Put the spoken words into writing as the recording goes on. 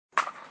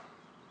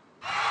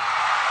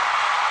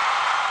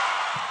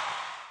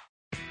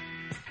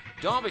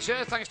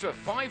Derbyshire, thanks to a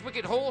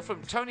 5-wicket haul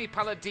from Tony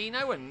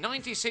Palladino and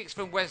 96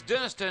 from Wes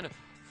Durston,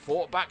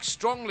 fought back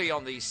strongly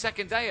on the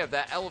second day of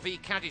their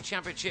LV County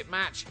Championship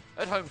match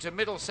at home to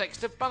Middlesex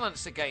to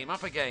balance the game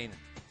up again.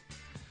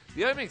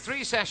 The opening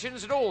 3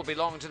 sessions had all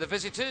belonged to the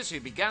visitors,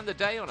 who began the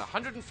day on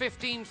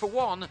 115 for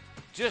 1,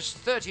 just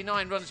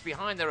 39 runs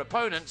behind their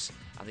opponents,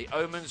 and the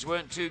omens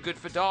weren't too good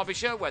for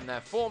Derbyshire when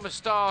their former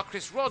star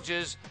Chris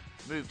Rogers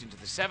moved into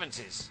the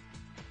 70s.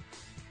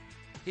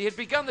 He had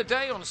begun the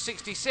day on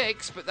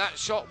 66, but that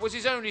shot was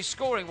his only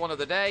scoring one of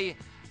the day.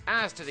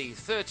 As to the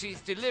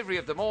 30th delivery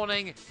of the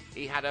morning,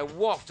 he had a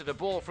waft at a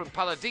ball from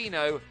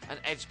Palladino and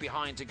edged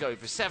behind to go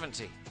for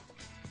 70.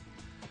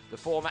 The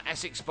former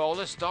Essex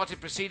bowler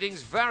started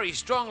proceedings very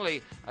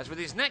strongly, as with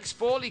his next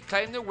ball he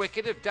claimed the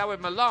wicket of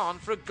Dawid Malan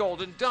for a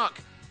golden duck,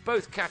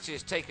 both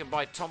catches taken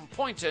by Tom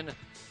Poynton,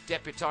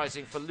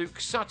 deputising for Luke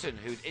Sutton,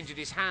 who'd injured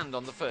his hand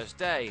on the first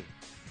day.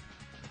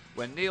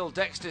 When Neil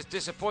Dexter's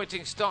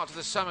disappointing start to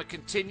the summer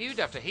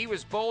continued after he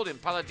was bowled in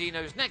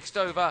Palladino's next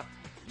over,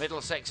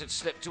 Middlesex had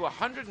slipped to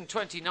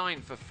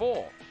 129 for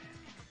 4.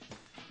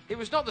 It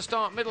was not the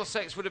start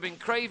Middlesex would have been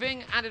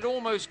craving, and it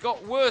almost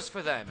got worse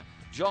for them.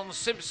 John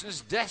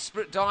Simpson's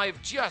desperate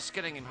dive just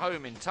getting him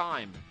home in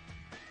time.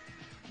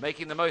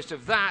 Making the most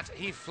of that,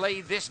 he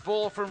flayed this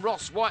ball from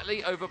Ross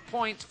Whiteley over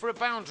point for a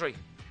boundary.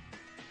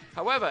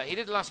 However, he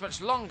didn't last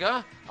much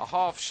longer. A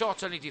half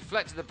shot only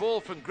deflected the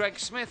ball from Greg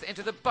Smith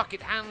into the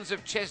bucket hands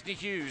of Chesney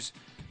Hughes.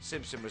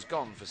 Simpson was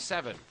gone for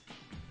 7.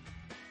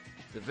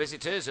 The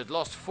visitors had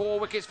lost 4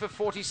 wickets for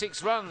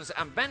 46 runs,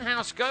 and Ben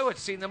Housego had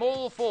seen them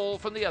all fall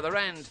from the other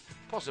end,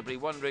 possibly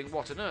wondering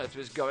what on earth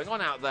was going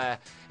on out there.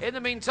 In the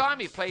meantime,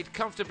 he played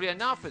comfortably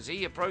enough as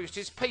he approached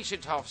his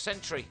patient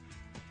half-century.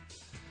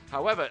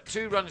 However,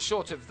 2 runs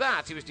short of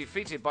that, he was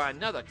defeated by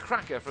another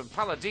cracker from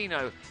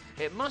Palladino.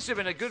 It must have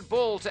been a good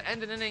ball to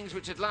end an innings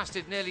which had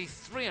lasted nearly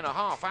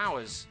 3.5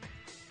 hours.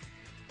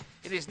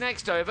 In his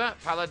next over,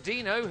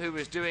 Palladino, who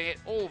was doing it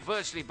all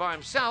virtually by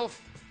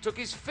himself, took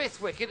his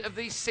 5th wicket of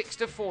the 6th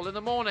to fall in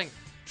the morning,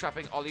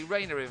 trapping Ollie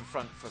Rayner in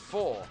front for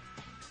 4.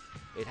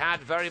 It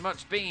had very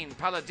much been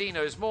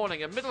Palladino's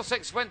morning, and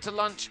Middlesex went to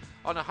lunch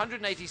on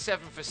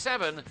 187 for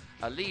 7,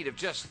 a lead of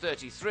just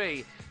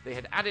 33. They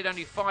had added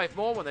only 5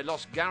 more when they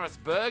lost Gareth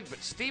Berg,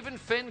 but Stephen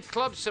Finn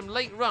clubbed some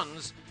late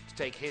runs to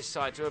take his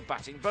side to a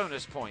batting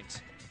bonus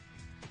point.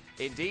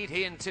 Indeed,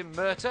 he and Tim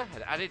Murtagh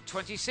had added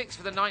 26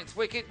 for the 9th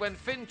wicket when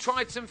Finn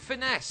tried some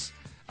finesse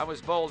and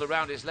was bowled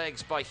around his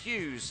legs by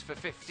Hughes for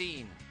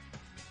 15.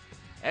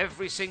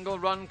 Every single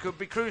run could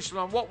be crucial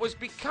on what was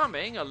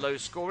becoming a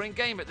low-scoring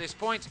game at this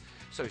point,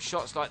 so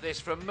shots like this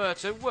from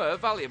Murtagh were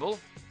valuable.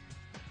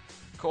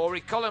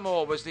 Corey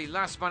Collymore was the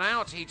last man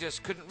out. He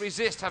just couldn't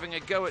resist having a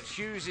go at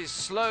Hughes'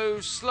 slow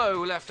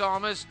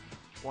left-armers,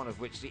 one of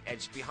which he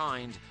edged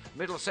behind.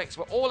 Middlesex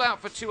were all out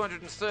for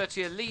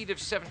 230, a lead of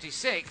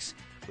 76,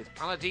 with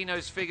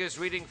Palladino's figures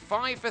reading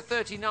 5 for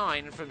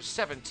 39 from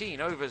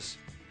 17 overs.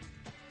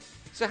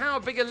 So how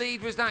big a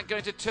lead was that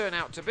going to turn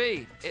out to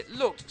be? It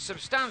looked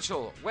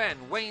substantial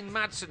when Wayne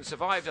Madsen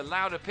survived a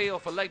loud appeal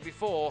for leg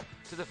before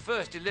to the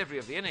first delivery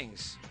of the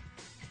innings.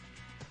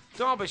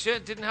 Derbyshire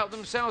didn't help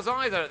themselves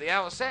either at the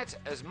outset,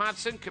 as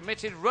Madsen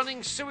committed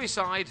running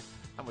suicide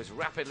and was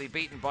rapidly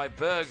beaten by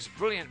Berg's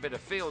brilliant bit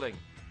of fielding.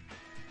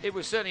 It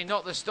was certainly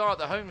not the start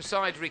the home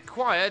side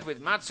required,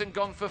 with Madsen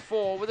gone for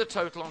 4 with a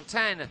total on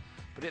 10,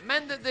 but it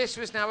meant that this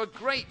was now a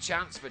great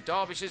chance for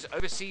Derbyshire's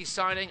overseas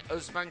signing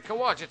Usman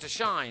Khawaja to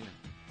shine.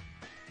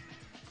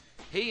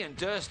 He and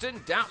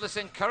Durston, doubtless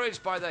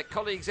encouraged by their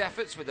colleagues'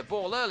 efforts with the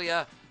ball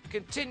earlier,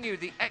 continued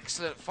the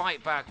excellent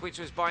fight back, which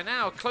was by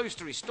now close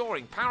to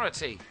restoring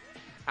parity.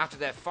 After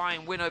their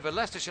fine win over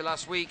Leicestershire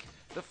last week,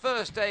 the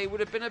first day would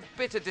have been a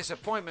bitter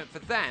disappointment for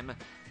them,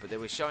 but they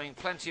were showing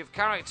plenty of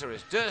character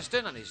as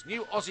Durston and his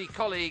new Aussie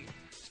colleague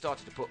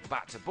started to put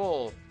bat to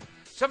ball.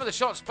 Some of the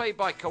shots played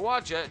by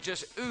Khawaja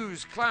just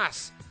oozed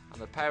class,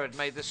 and the pair had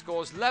made the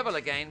scores level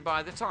again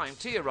by the time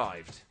tea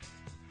arrived.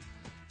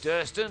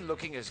 Durston,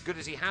 looking as good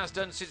as he has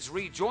done since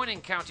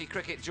rejoining county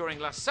cricket during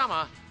last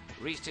summer,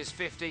 reached his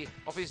 50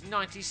 off his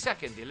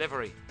 92nd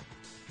delivery.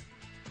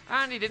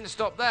 And he didn't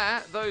stop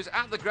there. Those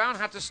at the ground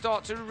had to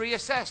start to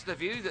reassess the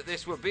view that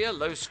this would be a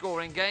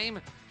low-scoring game,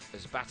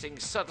 as batting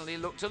suddenly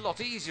looked a lot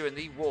easier in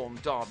the warm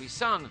Derby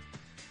sun.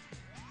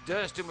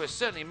 Durston was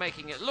certainly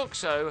making it look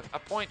so, a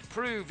point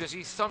proved as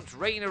he thumped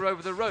Rayner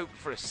over the rope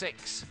for a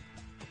 6.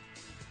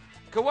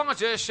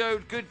 Khawaja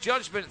showed good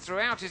judgment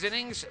throughout his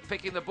innings,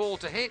 picking the ball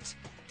to hit.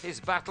 His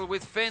battle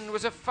with Finn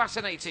was a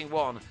fascinating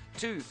one.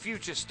 2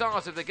 future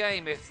stars of the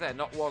game, if they're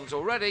not ones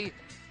already,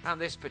 and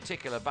this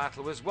particular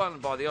battle was won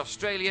by the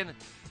Australian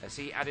as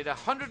he added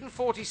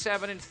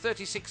 147 in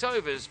 36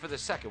 overs for the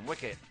 2nd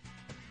wicket.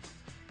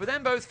 But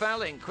then both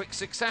fell in quick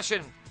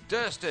succession.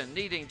 Durston,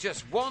 needing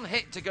just 1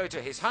 hit to go to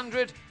his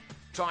 100,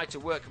 tried to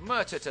work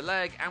Murtagh to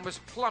leg and was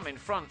plumb in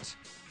front.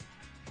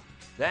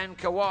 Then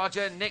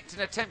Khawaja nicked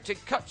an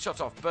attempted cut shot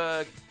off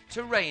Berg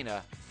to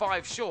Rayner,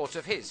 5 short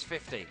of his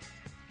 50.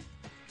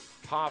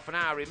 Half an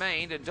hour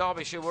remained and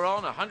Derbyshire were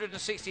on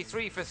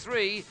 163 for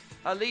 3,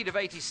 a lead of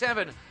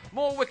 87.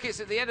 More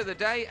wickets at the end of the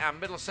day and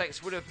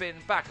Middlesex would have been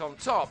back on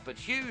top, but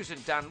Hughes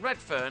and Dan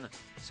Redfern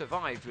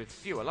survived with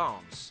few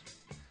alarms.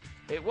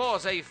 It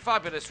was a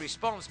fabulous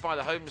response by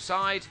the home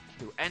side,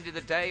 who ended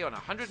the day on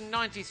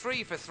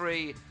 193 for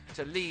 3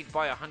 to lead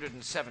by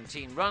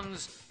 117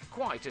 runs.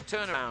 Quite a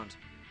turnaround.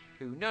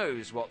 Who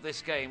knows what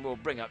this game will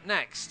bring up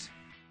next?